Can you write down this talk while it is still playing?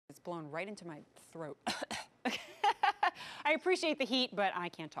It's blown right into my throat. I appreciate the heat, but I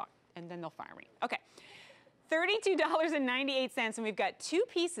can't talk, and then they'll fire me. Okay, $32.98, and we've got two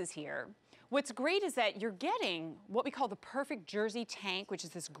pieces here. What's great is that you're getting what we call the perfect jersey tank, which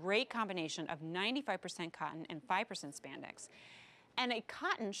is this great combination of 95% cotton and 5% spandex, and a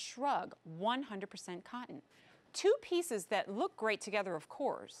cotton shrug, 100% cotton. Two pieces that look great together, of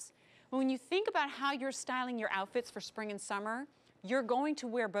course. When you think about how you're styling your outfits for spring and summer, you're going to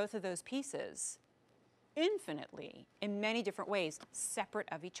wear both of those pieces infinitely in many different ways, separate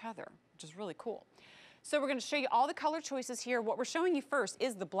of each other, which is really cool. So we're going to show you all the color choices here. What we're showing you first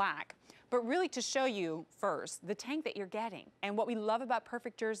is the black, but really to show you first the tank that you're getting. And what we love about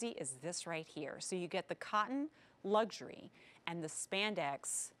Perfect Jersey is this right here. So you get the cotton luxury and the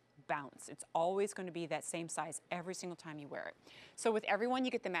spandex bounce. It's always going to be that same size every single time you wear it. So with everyone,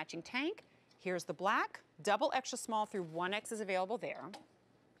 you get the matching tank. Here's the black, double extra small through 1X is available there.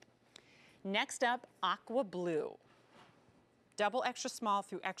 Next up, aqua blue. Double extra small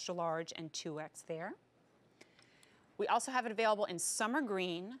through extra large and 2X there. We also have it available in summer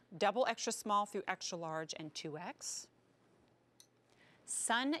green, double extra small through extra large and 2X.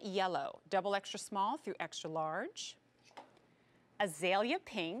 Sun yellow, double extra small through extra large. Azalea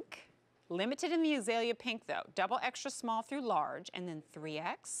pink, limited in the azalea pink though, double extra small through large and then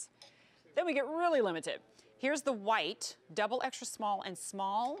 3X. Then we get really limited. Here's the white, double extra small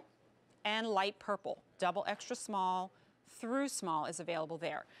and light purple. Double extra small through small is available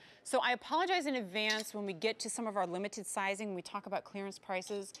there. So I apologize in advance when we get to some of our limited sizing, when we talk about clearance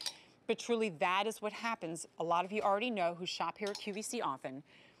prices, but truly that is what happens. A lot of you already know who shop here at QVC often,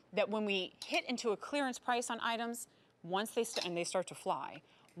 that when we hit into a clearance price on items, once they start to fly,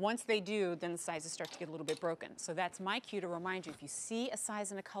 once they do, then the sizes start to get a little bit broken. So that's my cue to remind you, if you see a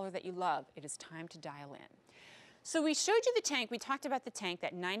size and a color that you love, it is time to dial in. So we showed you the tank, we talked about the tank,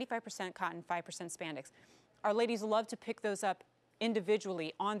 that 95% cotton, 5% spandex. Our ladies love to pick those up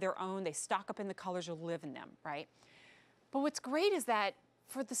individually on their own. They stock up in the colors, you'll live in them, right? But what's great is that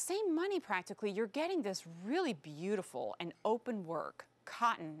for the same money practically, you're getting this really beautiful and open work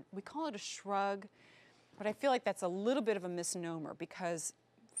cotton. We call it a shrug, but I feel like that's a little bit of a misnomer because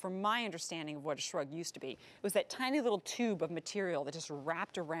from my understanding of what a shrug used to be, it was that tiny little tube of material that just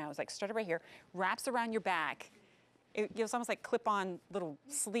wrapped around. It was like started right here, wraps around your back. It was almost like clip-on little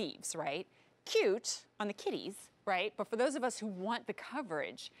sleeves, right? Cute on the kiddies, right? But for those of us who want the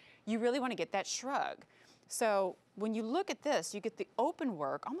coverage, you really want to get that shrug. So when you look at this, you get the open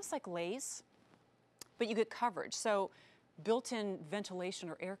work, almost like lace, but you get coverage. So built-in ventilation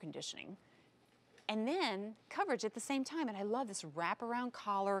or air conditioning. And then coverage at the same time. And I love this wraparound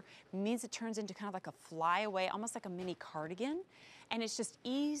collar. It means it turns into kind of like a flyaway, almost like a mini cardigan. And it's just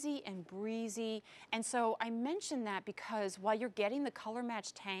easy and breezy. And so I mention that because while you're getting the color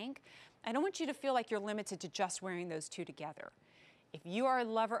match tank, I don't want you to feel like you're limited to just wearing those two together. If you are a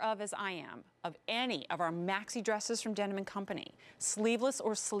lover of, as I am, of any of our maxi dresses from Denim & Company, sleeveless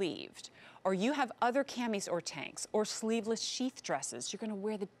or sleeved, or you have other camis or tanks or sleeveless sheath dresses, you're gonna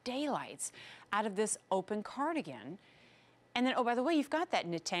wear the daylights out of this open cardigan. And then, oh, by the way, you've got that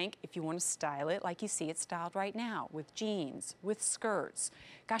knit tank if you want to style it like you see it styled right now, with jeans, with skirts.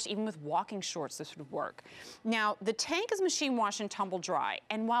 Gosh, even with walking shorts, this would work. Now, the tank is machine wash and tumble dry.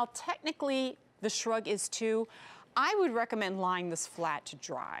 And while technically the shrug is too, I would recommend lying this flat to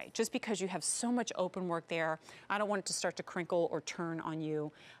dry, just because you have so much open work there. I don't want it to start to crinkle or turn on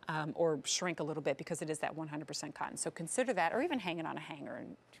you or shrink a little bit because it is that 100% cotton. So consider that, or even hang it on a hanger,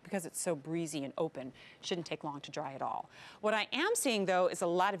 and because it's so breezy and open, shouldn't take long to dry at all. What I am seeing though is a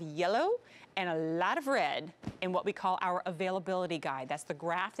lot of yellow and a lot of red in what we call our availability guide. That's the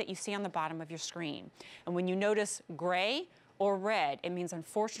graph that you see on the bottom of your screen. And when you notice gray or red, it means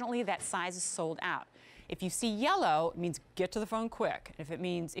unfortunately that size is sold out. If you see yellow, it means get to the phone quick.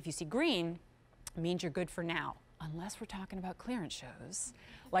 If you see green, it means you're good for now. Unless we're talking about clearance shows,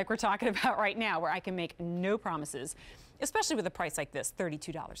 like we're talking about right now, where I can make no promises, especially with a price like this,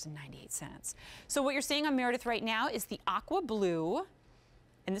 $32.98. So what you're seeing on Meredith right now is the aqua blue.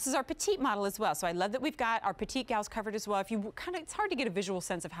 And this is our petite model as well. So I love that we've got our petite gals covered as well. It's hard to get a visual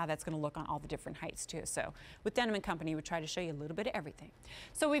sense of how that's going to look on all the different heights too. So with Denim & Company, we try to show you a little bit of everything.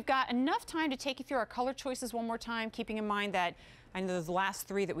 So we've got enough time to take you through our color choices one more time, keeping in mind that I know those last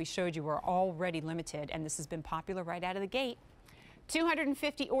three that we showed you were already limited, and this has been popular right out of the gate.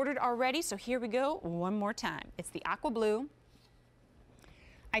 250 ordered already, so here we go one more time. It's the aqua blue.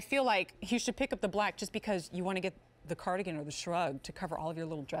 I feel like you should pick up the black just because you want to get the cardigan or the shrug to cover all of your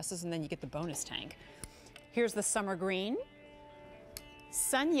little dresses, and then you get the bonus tank. Here's the summer green,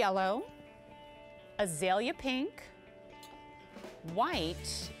 sun yellow, azalea pink,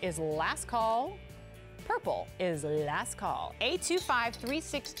 White is last call. Purple is last call.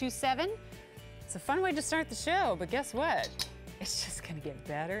 825-3627. It's a fun way to start the show, but guess what? It's just gonna get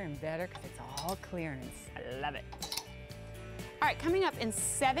better and better because it's all clearance. I love it. All right, coming up in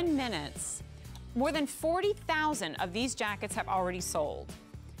 7 minutes, more than 40,000 of these jackets have already sold.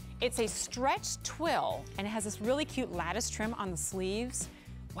 It's a stretched twill, and it has this really cute lattice trim on the sleeves.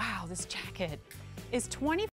 Wow, this jacket is 20